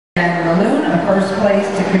Anna Maloon, a first place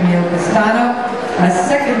to Camille Castano, a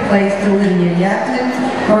second place to Lydia Yackton,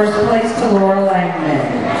 first place to Laura Langman.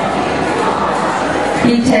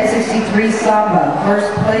 Heat 1063 Samba,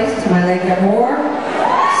 first place to Malika Moore,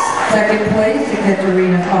 second place to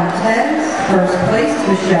Katerina Fontaines, first place to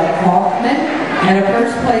Michelle Kaufman, and a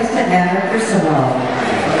first place to Anna Grisamo.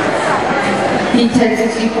 Heat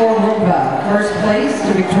 1064 Rumba, first place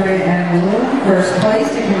to Victoria Ann Maloon, first place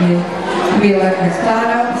to Camila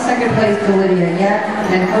Castano, second place to Lydia Yackton,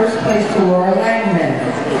 and first place to Laura Langman.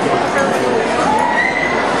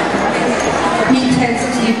 Heat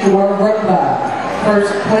 1064 Rumba,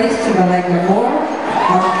 first place to Malika Moore,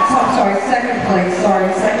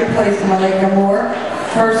 second place to Malika Moore,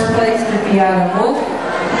 first place to Fiona Wolf,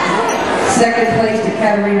 second place to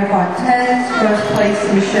Katerina Fontaines, first place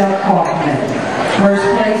to Michelle Kaufman, first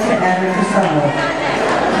place to Anna Grisamo.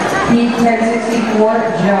 Heat 1064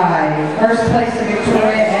 Jive, first place to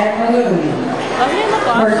Victoria Ann Maloon,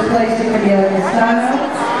 first place to Camila Castano,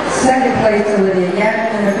 second place to Lydia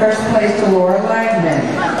Yackton, and first place to Laura Langman.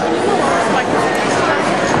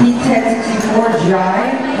 Heat 1064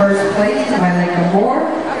 Jive, first place to Malika Moore,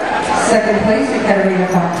 second place to Katerina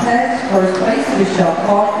Fontaines, first place to Michelle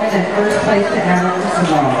Kaufman, and first place to Anna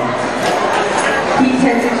Grisamo. Heat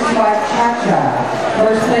 1065 Cha-Cha,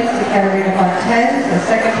 first place to Katerina Fontaines, the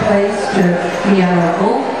second place to Fiona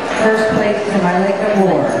Wolf, first place to Malika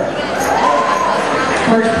Moore,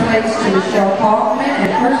 first place to Michelle Kaufman,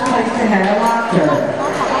 and first place to Hannah Lochter.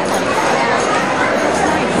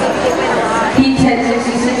 Heat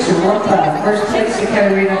 1066 Rumba, first place to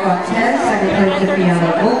Katerina Fontaines, second place to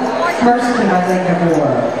Fiona Wolf, first to Malika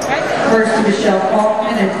Moore, first to Michelle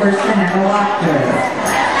Kaufman, and first to Hannah Lochter.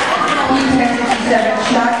 Heat 1067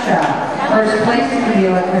 Cha-Cha, first place to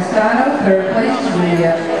Camila Castano, third place to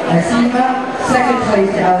Julia Asima, second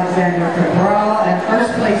place to Alexandra Cabral, and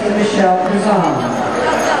first place to Michelle Cruzan.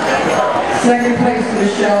 Second place to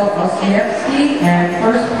Michelle Oskiewski, and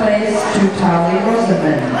first place to Tali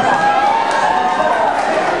Rosamond.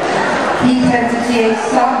 Heat 1068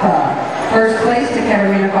 Samba, first place to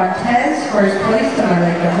Katerina Fontaines, first place to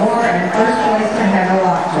Malika Moore, and first place to Hannah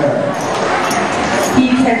Lochter.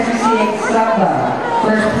 Heat 1068 Samba,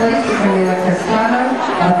 first place to Camila Castano,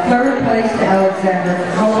 a third place to Alexandra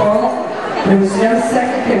Cabral. There was no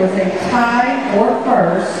second, there was a tie for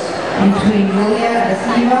first between Julia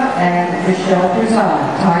Asima and Michelle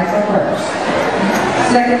Cruzan, tied for first.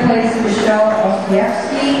 Second place to Michelle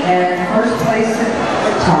Oskiewski, and first place to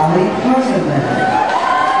Tali Rosamond.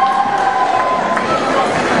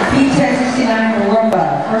 Heat 1069 Rumba,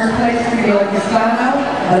 first place to Camila Castano,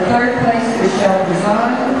 a third place to Michelle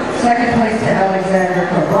Cruzan, second place to Alexandra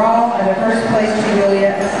Cabral, and a first place to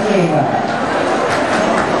Julia Asima.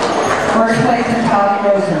 First place to Tali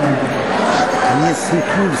Rosamond. Если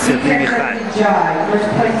курсы примехать. First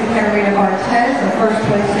place to Katerina Fontaines, the first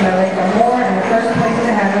place to Malika Moore, and the first place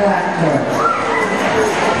to Hannah Lochter.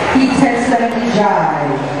 Heat 1070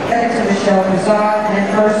 Jive, second to Michelle Cruzan, and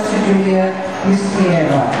first to Julia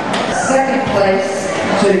Usieva. Second place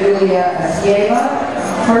to Julia Usieva,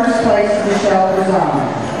 first place to Michelle Cruzan.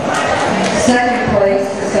 Second place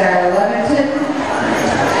to Sarah Leviton,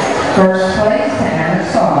 first place to Anna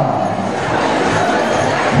Saw.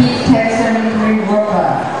 Heat 1073 Rumba,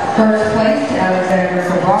 first place to Alexandra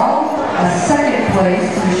Cabral, a second place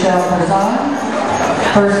to Michelle Cruzan,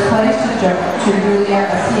 first place to Julia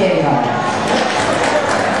Asieva.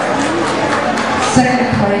 Second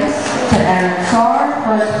place to Anna Tsar,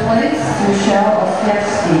 first place to Michelle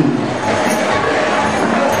Oskiewski.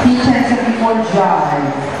 Heat 1074 Jive,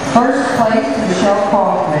 first place to Michelle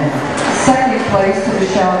Kaufman, second place to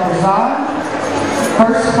Michelle Cruzan,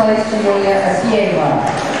 first place to Julia Asieva.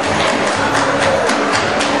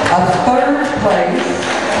 A third place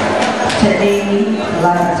to Amy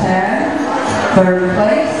Labatin, third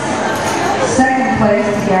place. Second place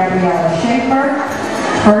to Gabriella Schaefer,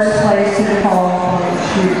 first place to Nicole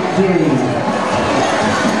Judy.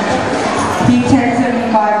 Heat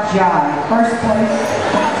 1075 Jive, first place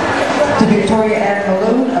to Victoria Ann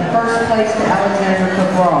Maloon, a first place to Alexandra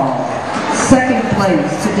Cabral. Second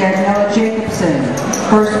place to Daniela Jacobson,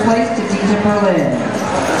 first place to Dita Berlin.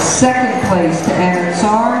 Second place to Anna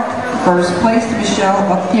Tsar, first place to Michelle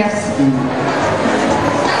Oskiewski.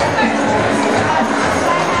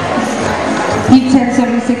 Heat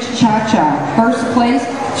 1076 Cha-Cha, first place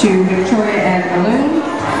to Victoria Ann Maloon,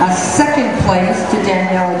 a second place to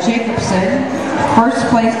Daniela Jacobson, first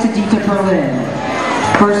place to Dita Berlin,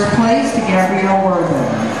 first place to Gabrielle Worthen.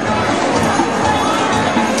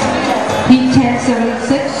 Heat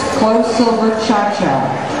 1076 Close Silver Cha-Cha,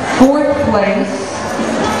 fourth place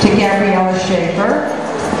to Gabriella Schaefer,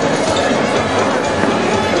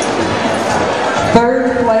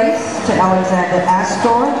 place to Alexander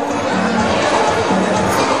Astor.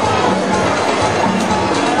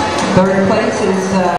 Third place is